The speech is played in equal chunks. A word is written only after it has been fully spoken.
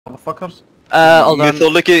motherfuckers. Hold on.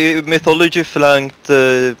 Mythology flanked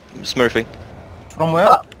smurfing. From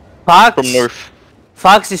where? Fox. From north.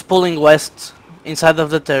 Fox is pulling west, inside of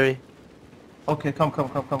the Terry. Okay, come.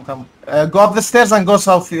 Go up the stairs and go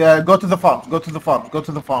south. Go to the farms. Go to the farms. Go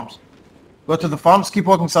to the farms. Go to the farms. Keep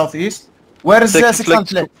walking southeast. Where is the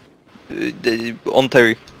 600 left? On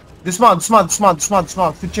Terry. Dismount.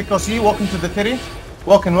 To check OC. Walking to the Terry.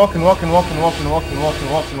 Walking.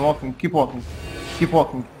 Keep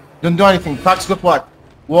walking. Don't do anything. Fox, good work.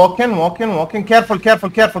 Walking. Careful.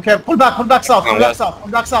 Pull back south.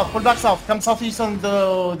 Come southeast on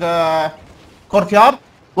the courtyard.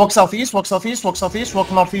 Walk southeast. Walk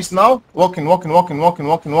northeast now. Walking. Look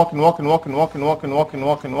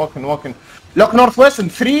northwest in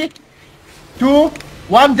 3, 2,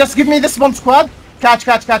 1. Just give me this one squad. Catch,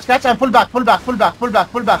 and pull back southeast.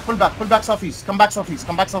 Come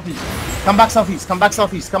back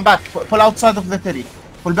southeast. Pull outside of the Terry.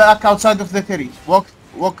 Pull back outside of the Terry. Walk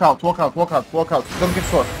out. Don't get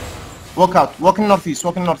caught. Walk out. Walking northeast.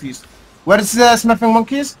 Where is the smurfing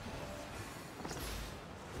monkeys?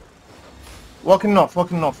 Walking north.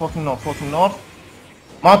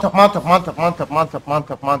 Mount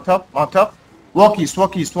up. Walk east.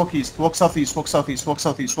 Walk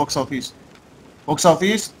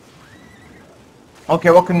southeast.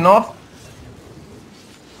 Okay, walking north.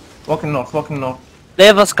 They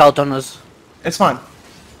have a scout on us. It's fine.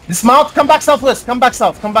 Dismount. Come back southwest. Come back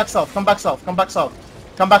south.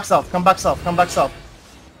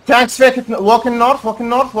 Tanks fake it. Walking north. Move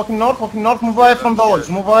away from the walls.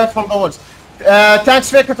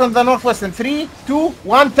 Tanks fake it on the northwest in 3, 2,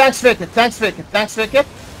 1. Tanks fake it.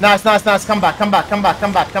 Nice. Come back.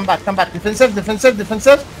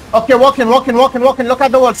 Defensive. Okay, walking. Look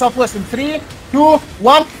at the wall. Southwest in 3, 2,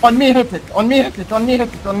 1. On me, hit it.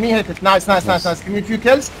 Nice. Give me a few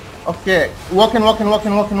kills. Okay, walking.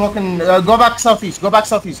 Go back southeast.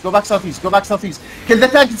 Kill the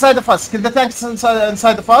tank inside the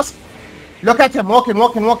fuss. Look at him. Walking.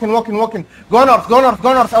 Go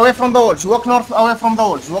north. Away from the walls. Walk north away from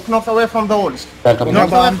the walls.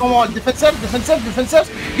 Defensive.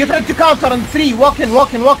 Get ready to counter in 3. Walking.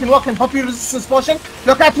 Pop your resistance potion.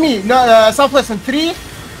 Look at me. Southwest in 3,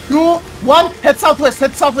 2, 1. Head southwest.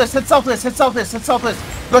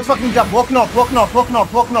 Good fucking job. Walk north around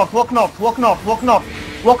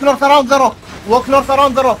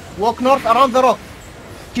the rock.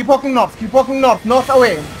 Keep walking north. North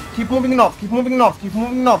away. Keep moving north.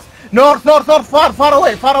 North,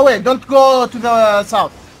 far away. Don't go to the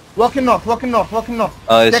south. Walking north.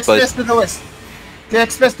 Take space to the west.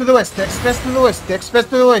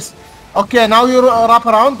 Okay, now you wrap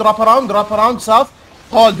around south.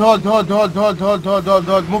 Hold.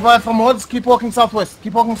 Move away from holds. Keep walking southwest.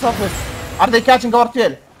 Are they catching our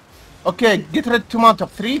tail? Okay, get ready to mount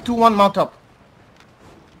up. 3, 2, 1, mount up.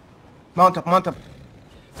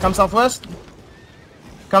 Come southwest.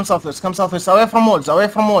 Away from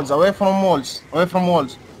walls.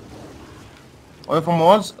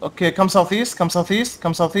 Okay, come southeast.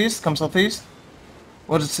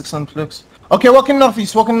 Where is 600 flux? Okay, walking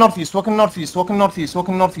northeast. Walking northeast. Move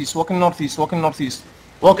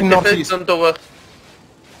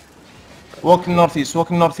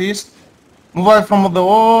away from the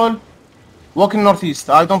wall. Walking northeast.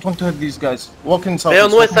 I don't want to hit these guys. Walking southeast.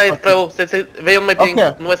 They're on west side, bro. They're on my ping.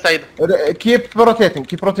 Okay. West side. Keep rotating.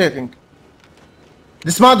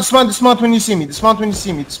 Dismount when you see me.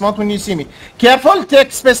 Careful.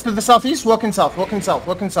 Take space to the southeast. Walking south.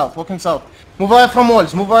 Move away from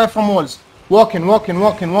walls. Walking. Move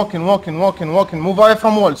away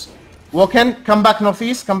from walls. Walking. Come back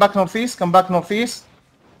northeast.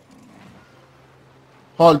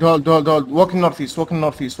 Hold. Walking northeast.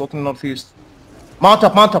 Mount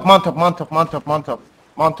up.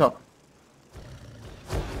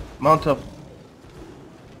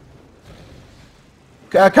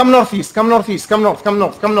 Come northeast.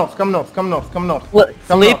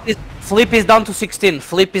 Flip is down to 16.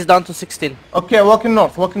 Okay, walking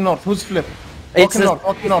north. Who's flip? Walking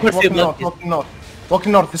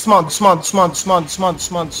north. Dismount.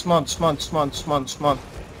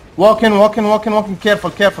 Walking.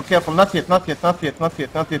 Careful. Not yet.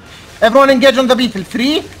 Everyone engage on the beetle.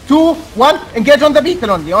 3, 2, 1. Engage on the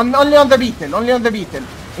beetle only. Only on the beetle.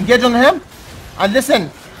 Engage on him. And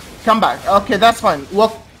listen. Come back. Okay, that's fine.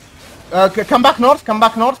 Walk. Come back north.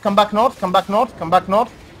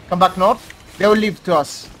 They will leave to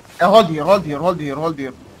us. Hold here.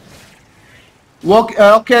 Walk.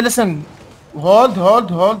 Okay, listen. Hold.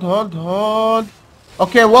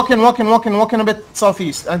 Okay, walking a bit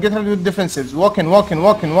southeast and get ready with defensives. Walking.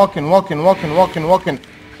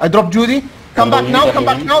 I drop Judy. Come back now, come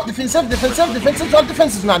back now. Defensive, defensive, defensive, all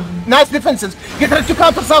defenses, man. Nice defenses. Get ready to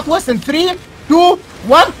counter southwest in 3, 2,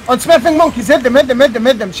 1. On smurfing monkeys. Hit them, hit them, hit them,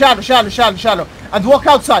 hit them. Shallow, shallow, shallow, shallow. And walk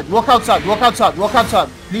outside, walk outside, walk outside, walk outside.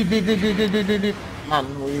 Leave, leave, leave, leave, leave, leave, leave, leave.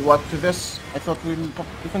 Man, we walk to this. I thought we'll pop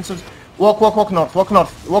defenses. Walk, walk, walk north, walk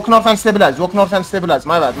north. Walk north and stabilize, walk north and stabilize.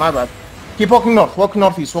 My bad, my bad. Keep walking north, walk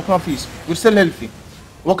northeast, walk northeast. We're still healthy.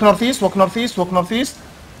 Walk northeast, walk northeast, walk northeast.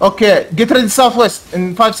 Okay, get ready southwest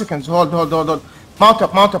in 5 seconds. Hold, hold, hold, hold. Mount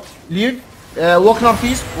up, mount up. Leave. Walk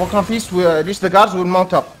northeast, walk northeast. We reach the guards, we'll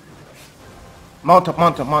mount up. Mount up,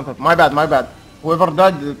 mount up, mount up. My bad, my bad. Whoever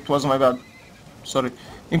died, it was my bad. Sorry.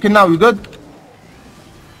 Yumkin now, you good?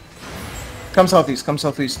 Come southeast, come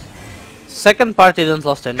southeast. Second party didn't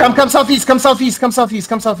lost any. Come southeast, come southeast, come southeast,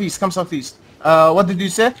 come southeast, come southeast. What did you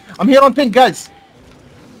say? I'm here on pink, guys.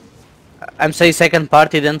 I'm saying second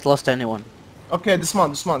party didn't lost anyone. Okay,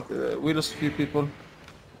 dismount, dismount. We lost a few people.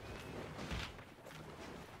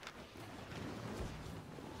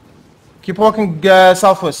 Keep walking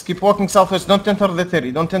southwest, keep walking southwest. Don't enter the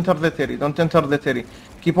Terry, don't enter the Terry, don't enter the Terry.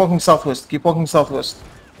 Keep walking southwest, keep walking southwest.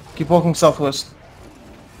 Keep walking southwest.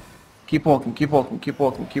 Keep walking, keep walking, keep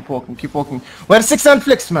walking, keep walking, keep walking. We're 6 and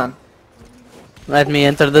flicks, man. Let me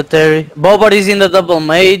enter the Terry. Bobar is in the double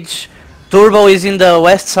mage. Turbo is in the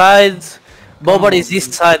west side. Bobar is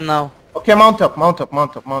east side now. Okay, mount up, mount up,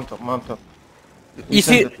 mount up, mount up, mount up.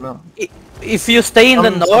 If you stay in the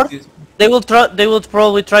north, they will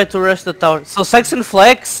probably try to rush the tower. So Saxon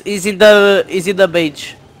Flex is in the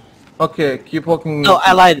mage. Okay, keep walking. No,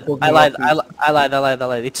 I lied.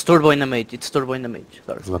 It's Turbo in the mage. It's Turbo in the mage.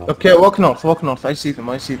 Sorry. Okay, walk north, walk north. I see them,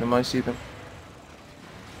 I see them, I see them.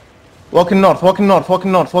 Walking north, walking north,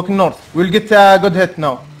 walking north, walking north. We'll get a good hit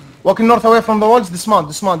now. Walking north away from the walls, dismount,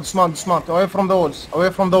 dismount, dismount, dismount. Away from the walls, away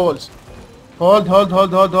from the walls. Hold, hold,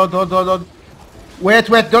 hold, hold, hold, hold, hold, hold. Wait,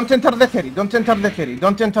 wait, don't enter the Terry, don't enter the Terry,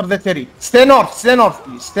 don't enter the Terry. Stay north,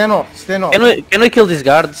 please. Stay north, stay north. Can we kill these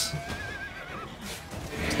guards?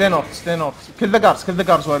 Stay north, stay north. Kill the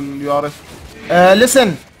guards while you are it.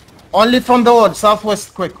 Listen, only from the wall,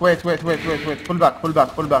 southwest, quick. Wait, wait, wait, wait, wait. Pull back, pull back,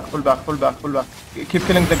 pull back, pull back, pull back, pull back. Keep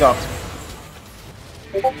killing the guards.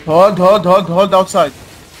 Hold, hold, hold, hold outside.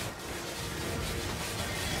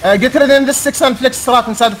 Get ready in this 6 and flex strat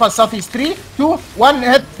inside of us, southeast. 3, 2, 1,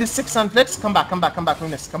 hit this 6 and flex. Come back, come back, come back, we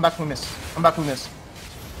miss. Come back, we miss. Come back, we miss.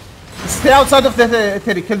 Stay outside of the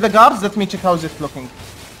Terry. Kill the guards. Let me check how is it looking.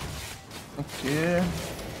 Okay.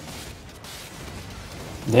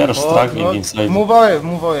 They are struggling inside. Move away,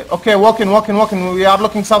 move away. Okay, walking, walking, walking. We are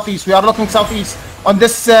looking southeast. We are looking southeast. On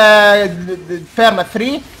this perma.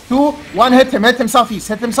 3, 2, 1. Hit him southeast.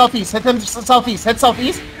 Hit him southeast. Hit him southeast. Hit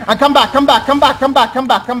southeast. And come back, come back, come back, come back, come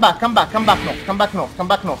back, come back, come back, come back north. Come back north. Come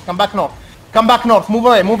back north. Come back north. Come back north. Move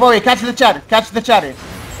away, move away. Catch the chariot. Catch the chariot.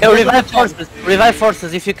 Yeah, revive forces. Revive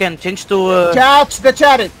forces if you can. Change to. Catch the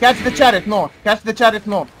chariot. Catch the chariot north. Catch the chariot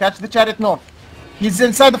north. Catch the chariot north. He's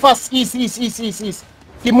inside of us. East, east, east, east, east.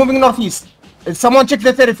 Keep moving northeast. Someone check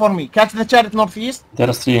the Terry for me. Catch the chariot northeast. There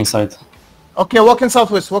are 3 inside. Okay, walk in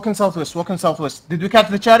southwest. Walk in southwest. Walk in southwest. Did we catch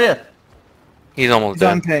the chariot? He's almost He's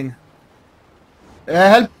on dead. ping.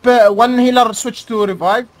 Help one healer switch to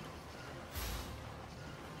revive.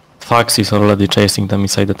 Fax is already chasing them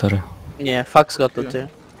inside the turret. Yeah, Fox got the Terry.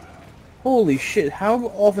 Holy shit, how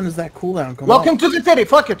often does that cooldown come Walk up? into the Terry.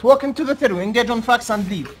 Fuck it. Walk into the Terry. We engage on fax and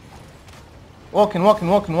leave. Walking, walking,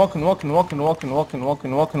 walking, walking, walking, walking, walking, walking,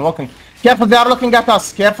 walking, walking, walking. Careful, they are looking at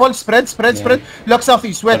us. Careful, spread, spread, spread. Look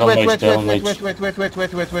southeast. Wait, wait, wait, wait, wait, wait, wait, wait, wait,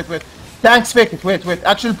 wait, wait, wait, wait. Tanks fake it. Wait, wait.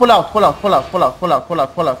 Actually, pull out, pull out, pull out, pull out, pull out, pull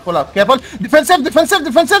out, pull out, pull out. Careful. Defensive, defensive,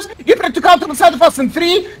 defensive. Get ready to counter inside of us in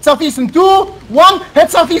 3, southeast in 2, 1. Hit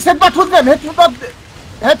southeast. Hit back with them. Hit with them.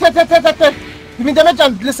 Hit, hit, hit, hit, hit, hit. Give me damage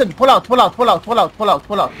and listen. Pull out, pull out, pull out, pull out, pull out,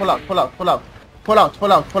 pull out, pull out, pull out, pull out, pull out,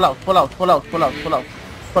 pull out, pull out, pull out, pull out, pull out, pull out.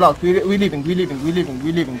 Pull out. We leaving. We leaving. We leaving.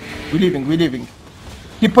 We leaving. We leaving. We leaving.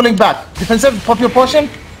 Keep pulling back. Defensive. Pop your potion.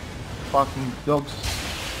 Fucking dogs.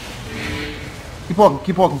 Keep walking.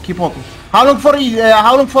 Keep walking. Keep walking. How long for ease?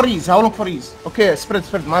 How long for ease? How long for ease? Okay, spread,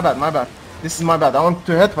 spread. My bad. My bad. This is my bad. I want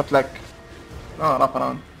to hit, but like, wrap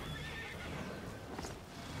around.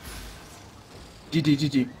 GG.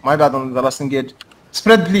 GG. My bad on the last engage.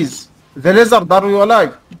 Spread, please. The lizard. Are you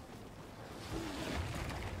alive?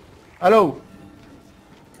 Hello.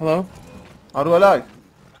 Hello? Are you alive?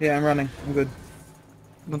 Yeah, I'm running. I'm good.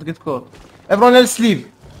 Don't get caught. Everyone else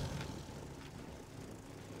leave.